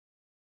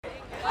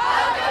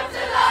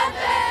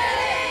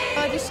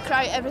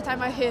cry every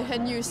time I hear her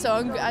new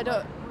song. I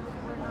don't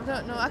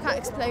know, I can't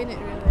explain it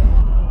really.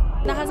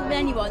 There hasn't been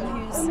anyone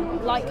who's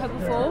like her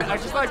before. I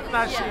just like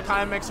that she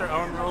kind of makes her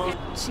own rules.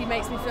 She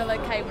makes me feel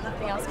okay when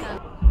nothing else can.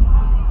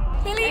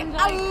 Billie,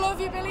 I love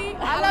you, Billie.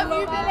 I love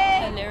you,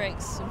 Billie. Her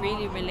lyrics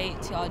really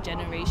relate to our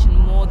generation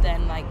more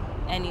than like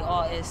any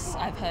artist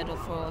I've heard of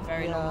for a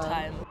very long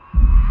time.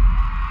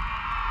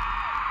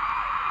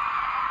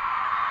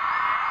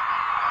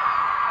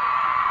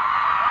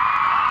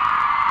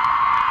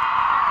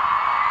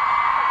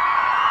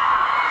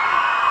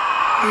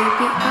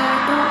 Baby, I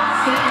don't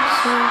feel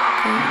so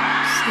good.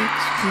 6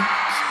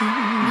 weeks, you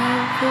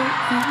never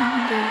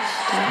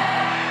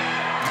understand.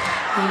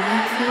 Will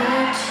never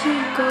let you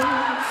go.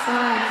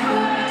 5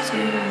 words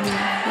you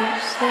never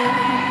say.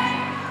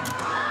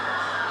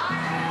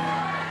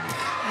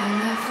 I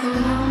left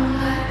alone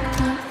like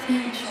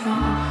nothing's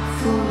wrong.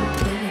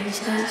 4 days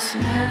that's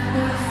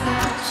never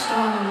felt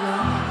so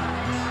long.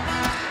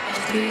 It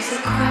frees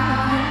the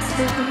crowd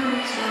till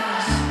it's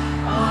just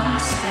one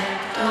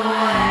step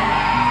away.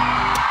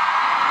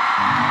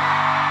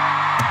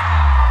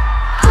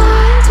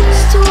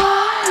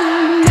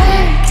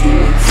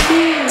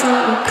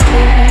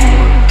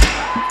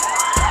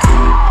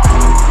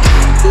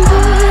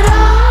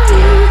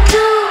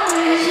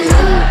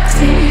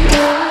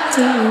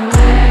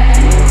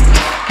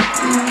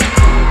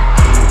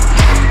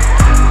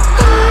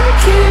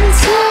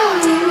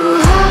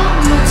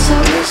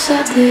 I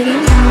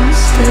didn't want to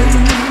stay.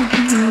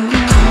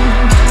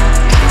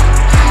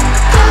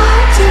 I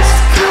just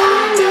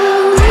kinda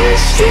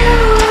wish you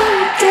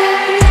were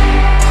gay.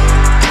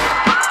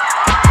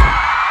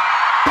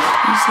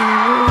 Is there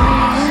a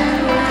reason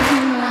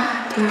we're not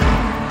through?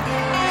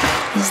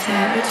 Is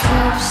there a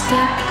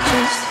 12-step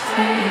just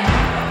for you?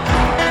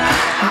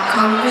 Our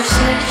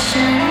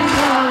conversation's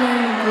all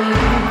in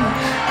blue.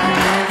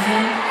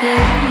 11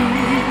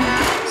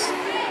 days.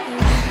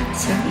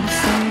 7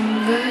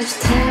 fingers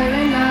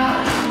tearing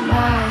out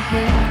my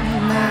head.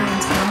 9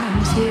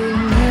 times you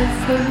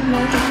never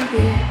made it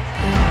there.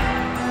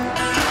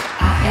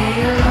 I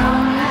ate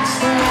alone last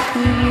night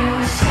when you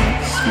were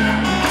 6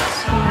 minutes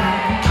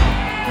away.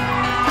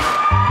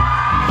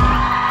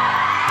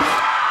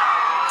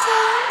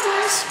 I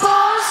was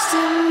supposed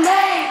to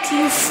make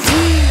you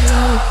feel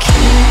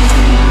okay.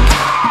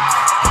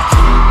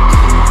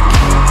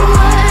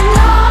 When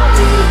all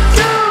you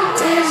do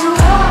is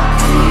walk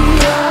the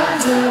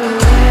other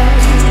way.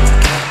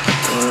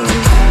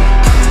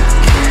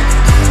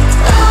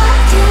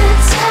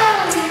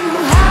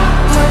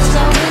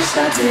 I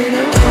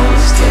didn't want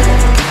to stay.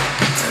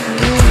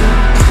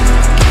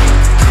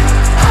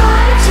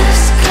 I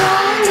just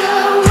kinda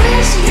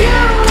wish you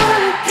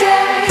were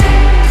gay.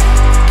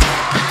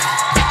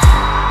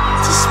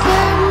 To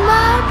spare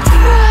my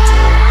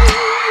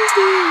pride,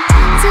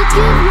 to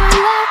give my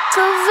lack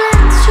of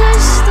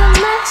interest an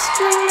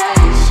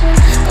explanation.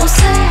 Don't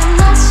say I'm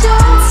not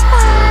your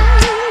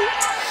type.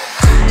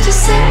 Just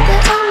say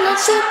that I'm not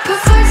your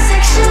preferred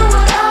sexual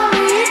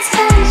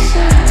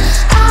orientation.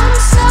 I'm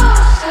so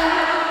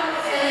sorry.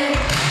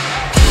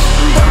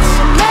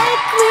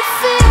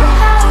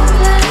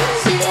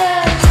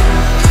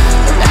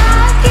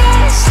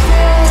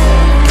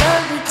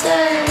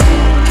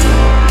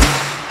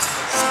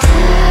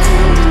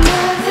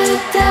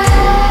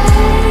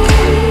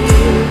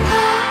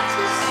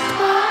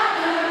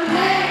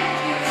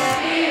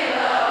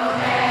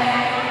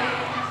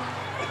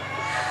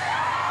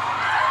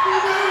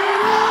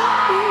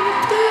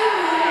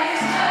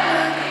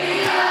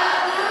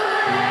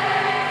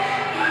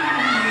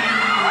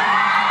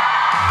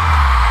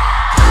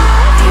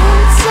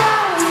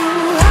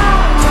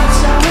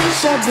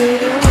 I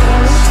didn't